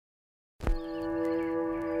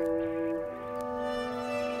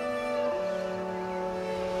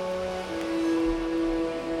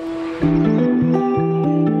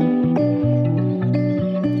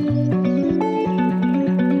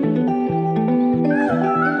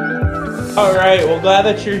All right, well, glad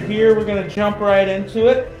that you're here. We're going to jump right into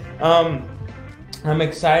it. I'm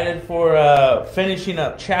excited for finishing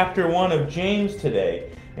up chapter 1 of James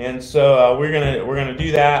today. And so we're gonna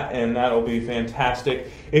do that, and that'll be fantastic.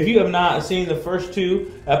 If you have not seen the first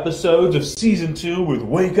 2 episodes of season 2 with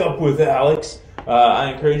Wake Up with Alex,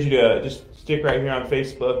 I encourage you to just stick right here on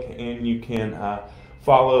Facebook, and you can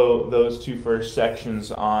follow those 2 first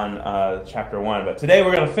sections on chapter 1. But today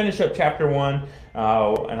we're going to finish up chapter 1,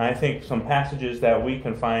 and I think some passages that we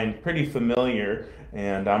can find pretty familiar,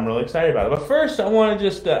 and I'm really excited about it. But first, I want to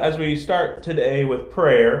just, as we start today with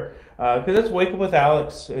prayer, because it's Wake Up with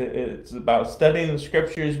Alex. It's about studying the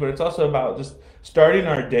scriptures, but it's also about just starting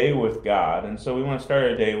our day with God. And so we want to start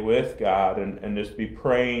our day with God and just be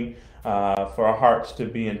praying for our hearts to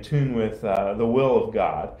be in tune with the will of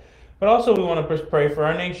God. But also we want to pray for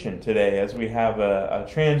our nation today as we have a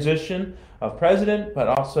transition of president, but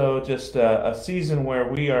also just a season where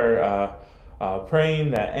we are praying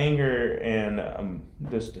that anger and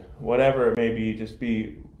just whatever it may be, just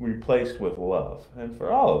be replaced with love. And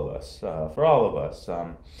for all of us,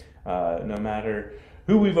 no matter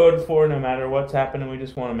who we voted for, no matter what's happening, we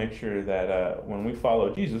just want to make sure that when we follow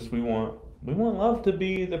Jesus, we want love to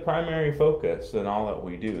be the primary focus in all that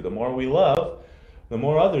we do. The more we love, the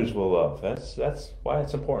more others will love. That's why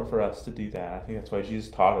it's important for us to do that. I think that's why Jesus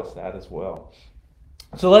taught us that as well.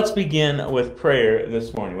 So let's begin with prayer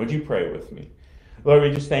this morning. Would you pray with me? Lord,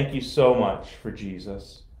 we just thank you so much for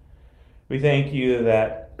Jesus. We thank you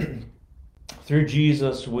that through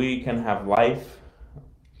Jesus we can have life.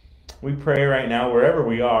 We pray right now, wherever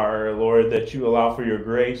we are, Lord, that you allow for your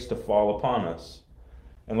grace to fall upon us.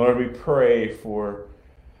 And Lord, we pray for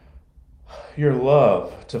your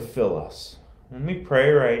love to fill us. And we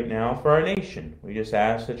pray right now for our nation. We just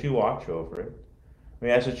ask that you watch over it. We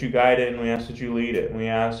ask that you guide it, and we ask that you lead it. And we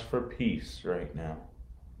ask for peace right now.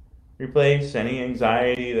 Replace any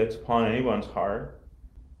anxiety that's upon anyone's heart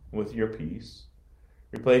with your peace.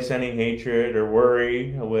 Replace any hatred or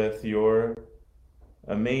worry with your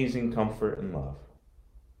amazing comfort and love.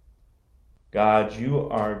 God, you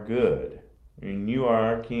are good, and you are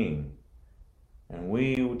our King, and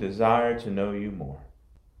we desire to know you more.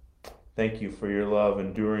 Thank you for your love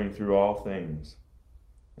enduring through all things,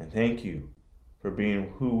 and thank you for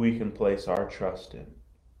being who we can place our trust in.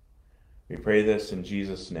 We pray this in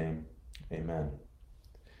Jesus' name. Amen.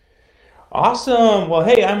 Awesome. Well,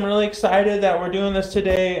 hey, I'm really excited that we're doing this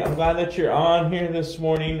today. I'm glad that you're on here this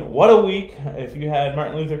morning. What a week. If you had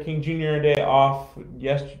Martin Luther King Jr. Day off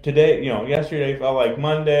yesterday felt like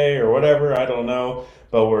Monday or whatever, I don't know.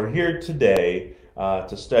 But we're here today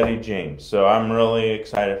to study James. So I'm really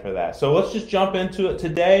excited for that. So let's just jump into it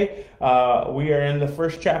today. We are in the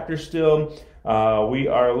first chapter still. We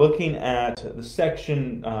are looking at the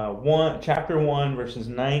section chapter 1, verses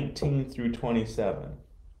 19 through 27.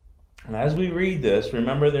 And as we read this,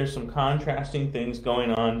 remember there's some contrasting things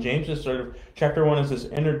going on. James is chapter 1 is this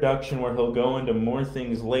introduction where he'll go into more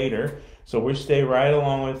things later. So we stay right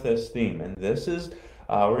along with this theme. And this is,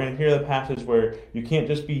 we're going to hear the passage where you can't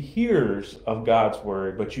just be hearers of God's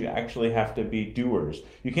word, but you actually have to be doers.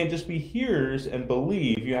 You can't just be hearers and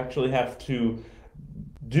believe. You actually have to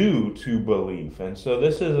do to believe. And so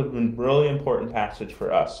this is a really important passage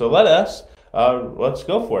for us. So let's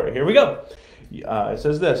go for it. Here we go. It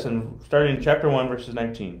says this, and starting in chapter 1, verses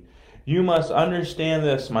 19. You must understand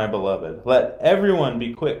this, my beloved. Let everyone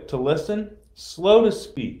be quick to listen, slow to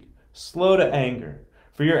speak, slow to anger.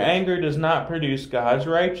 For your anger does not produce God's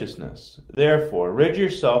righteousness. Therefore, rid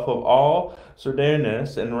yourself of all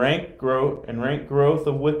sordidness and rank growth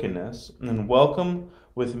of wickedness, and welcome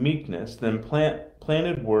with meekness the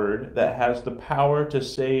planted word that has the power to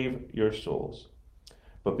save your souls.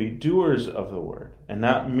 But be doers of the word, and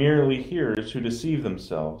not merely hearers who deceive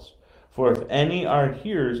themselves. For if any are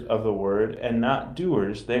hearers of the word and not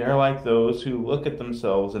doers, they are like those who look at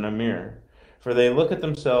themselves in a mirror. For they look at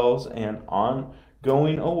themselves and on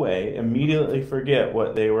going away immediately forget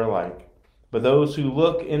what they were like. But those who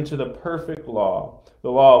look into the perfect law,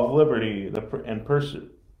 the law of liberty, and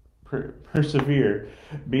persevere,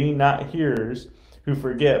 being not hearers who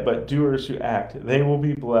forget, but doers who act, they will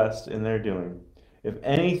be blessed in their doing. If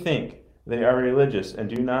any think they are religious and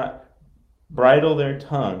do not bridle their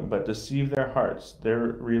tongue, but deceive their hearts, their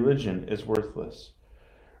religion is worthless.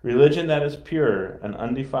 Religion that is pure and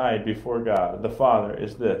undefiled before God the Father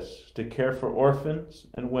is this, to care for orphans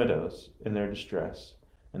and widows in their distress,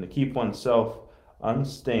 and to keep oneself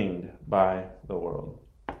unstained by the world.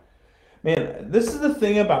 Man, this is the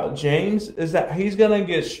thing about James, is that he's going to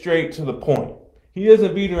get straight to the point. He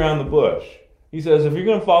doesn't beat around the bush. He says, if you're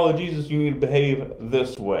going to follow Jesus, you need to behave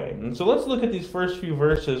this way. And so let's look at these first few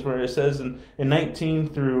verses where it says in 19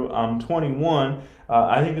 through 21.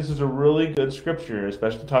 I think this is a really good scripture,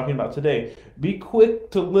 especially talking about today. Be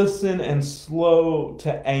quick to listen and slow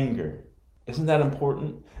to anger. Isn't that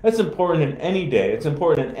important? That's important in any day. It's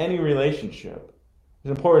important in any relationship.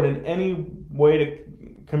 It's important in any way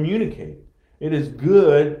to communicate. It is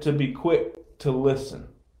good to be quick to listen.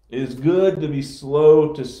 It is good to be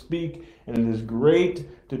slow to speak, and it is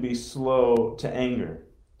great to be slow to anger.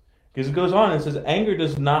 Because it goes on and says, anger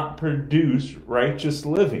does not produce righteous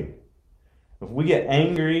living. If we get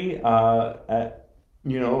angry at,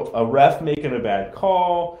 a ref making a bad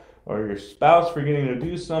call, or your spouse forgetting to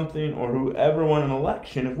do something, or whoever won an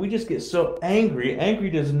election, if we just get so angry, angry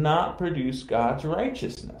does not produce God's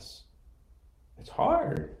righteousness. It's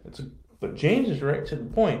hard. But James is right to the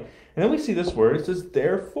point. And then we see this word. It says,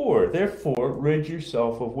 therefore, rid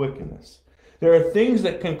yourself of wickedness. There are things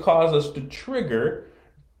that can cause us to trigger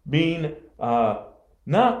being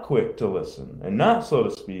not quick to listen, and not slow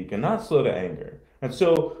to speak, and not slow to anger. And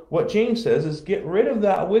so what James says is get rid of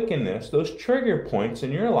that wickedness, those trigger points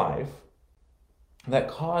in your life that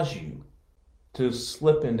cause you to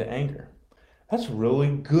slip into anger. That's a really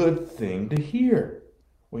good thing to hear.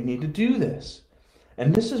 We need to do this.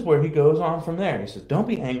 And this is where he goes on from there. He says, don't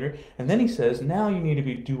be angry. And then he says, now you need to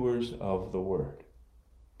be doers of the word.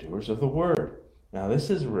 Doers of the word. Now this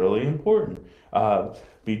is really important.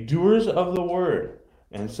 Be doers of the word.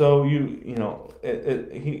 And so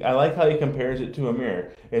I like how he compares it to a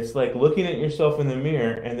mirror. It's like looking at yourself in the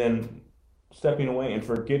mirror and then stepping away and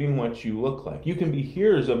forgetting what you look like. You can be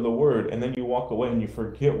hearers of the word and then you walk away and you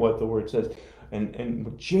forget what the word says. And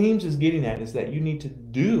what James is getting at is that you need to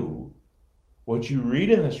do what you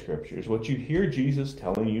read in the scriptures, what you hear Jesus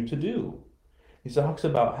telling you to do. He talks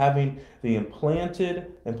about having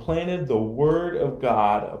implanted the word of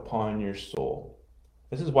God upon your soul.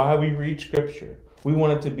 This is why we read scripture. We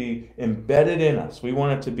want it to be embedded in us. We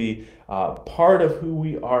want it to be part of who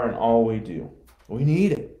we are and all we do. We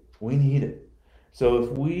need it. We need it. So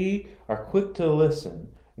if we are quick to listen,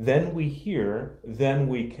 then we hear, then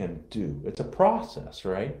we can do. It's a process,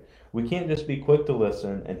 right? We can't just be quick to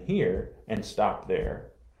listen and hear and stop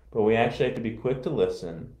there. But we actually have to be quick to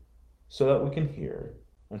listen so that we can hear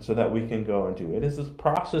and so that we can go and do. It is this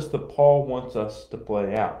process that Paul wants us to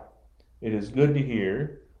play out. It is good to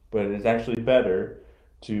hear, but it is actually better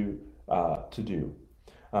to do.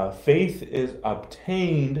 Faith is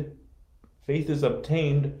obtained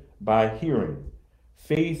by hearing.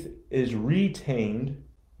 Faith is retained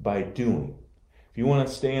by doing. If you want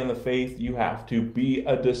to stay in the faith, you have to be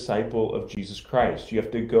a disciple of Jesus Christ. You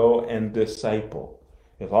have to go and disciple.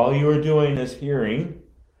 If all you are doing is hearing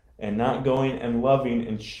and not going and loving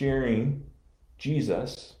and sharing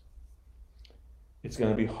Jesus, it's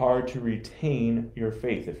going to be hard to retain your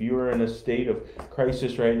faith. If you are in a state of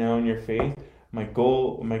crisis right now in your faith,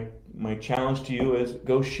 my challenge to you is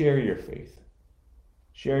go share your faith.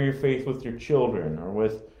 Share your faith with your children or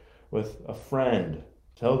with a friend.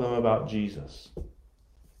 Tell them about Jesus.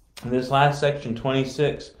 In this last section,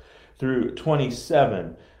 26 through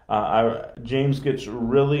 27, James gets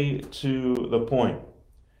really to the point.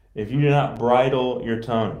 If you do not bridle your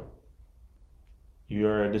tongue, you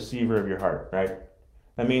are a deceiver of your heart, right?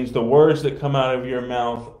 That means the words that come out of your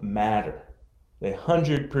mouth matter. They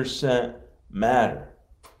 100% matter.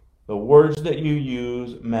 The words that you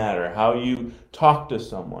use matter. How you talk to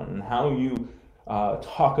someone and how you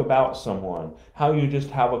talk about someone, how you just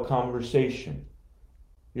have a conversation.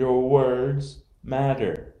 Your words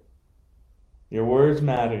matter. Your words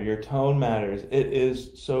matter. Your tone matters. It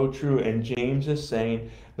is so true. And James is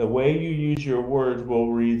saying the way you use your words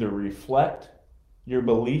will either reflect your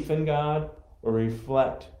belief in God or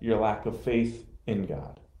reflect your lack of faith in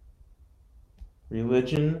God.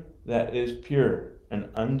 Religion that is pure and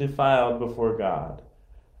undefiled before God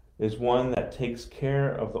is one that takes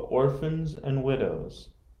care of the orphans and widows,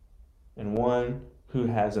 and one who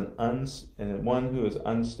is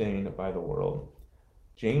unstained by the world.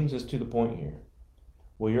 James is to the point here.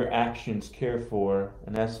 Will your actions care for,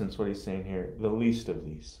 in essence, what he's saying here, the least of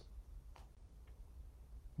these?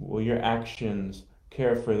 Will your actions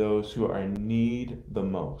care for those who are in need the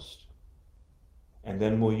most? And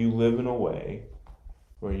then will you live in a way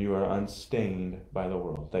where you are unstained by the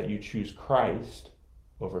world, that you choose Christ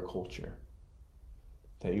over culture,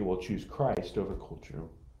 that you will choose Christ over culture?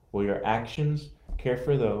 Will your actions care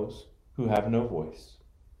for those who have no voice?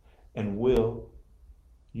 And will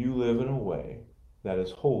you live in a way that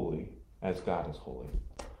is holy as God is holy?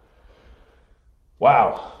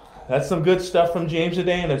 Wow, That's some good stuff from James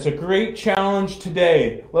today, and it's a great challenge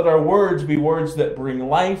today. Let our words be words that bring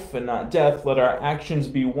life and not death. Let our actions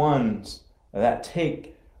be ones that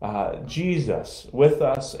take Jesus with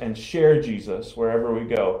us and share Jesus wherever we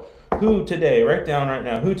go. Who today, write down right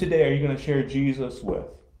now, who today are you going to share Jesus with?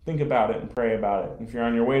 Think about it and pray about it. If you're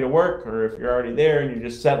on your way to work or if you're already there and you're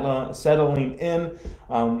just settling in,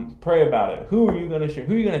 pray about it. Who are you going to share?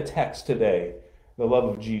 Who are you going to text today? The love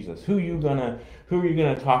of Jesus. Who are you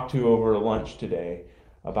gonna talk to over lunch today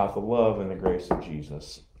about the love and the grace of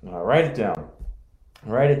Jesus? Write it down.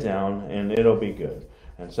 Write it down, and it'll be good.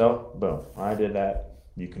 And so, boom, I did that.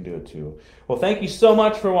 You can do it too. Well, thank you so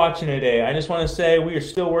much for watching today. I just want to say we are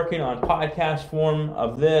still working on podcast form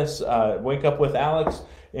of this. Wake Up with Alex.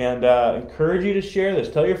 And encourage you to share this.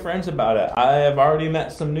 Tell your friends about it. I have already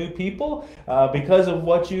met some new people because of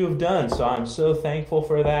what you have done. So I'm so thankful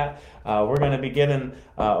for that. We're going to be getting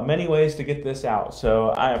many ways to get this out.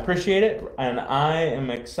 So I appreciate it. And I am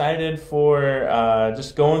excited for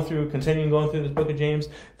just continuing going through this book of James.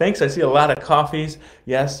 Thanks. I see a lot of coffees.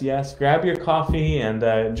 Yes. Grab your coffee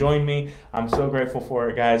and join me. I'm so grateful for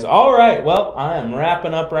it, guys. All right. Well, I am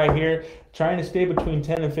wrapping up right here. Trying to stay between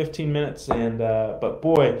 10 and 15 minutes, but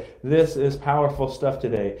boy, this is powerful stuff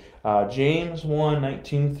today. James 1,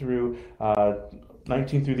 19 through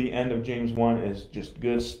the end of James 1 is just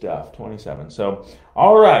good stuff, 27. So,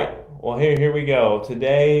 all right, well, here we go.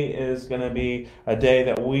 Today is going to be a day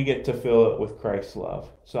that we get to fill it with Christ's love.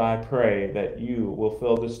 So I pray that you will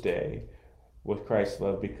fill this day with Christ's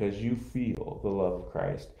love because you feel the love of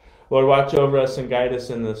Christ. Lord, watch over us and guide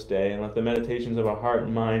us in this day, and let the meditations of our heart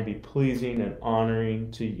and mind be pleasing and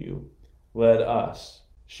honoring to you. Let us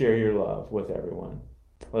share your love with everyone.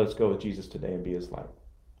 Let us go with Jesus today and be his light.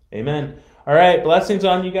 Amen. All right, blessings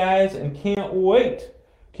on you guys, and can't wait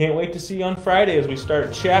to see you on Friday as we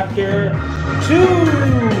start chapter 2.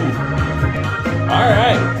 All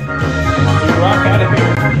right.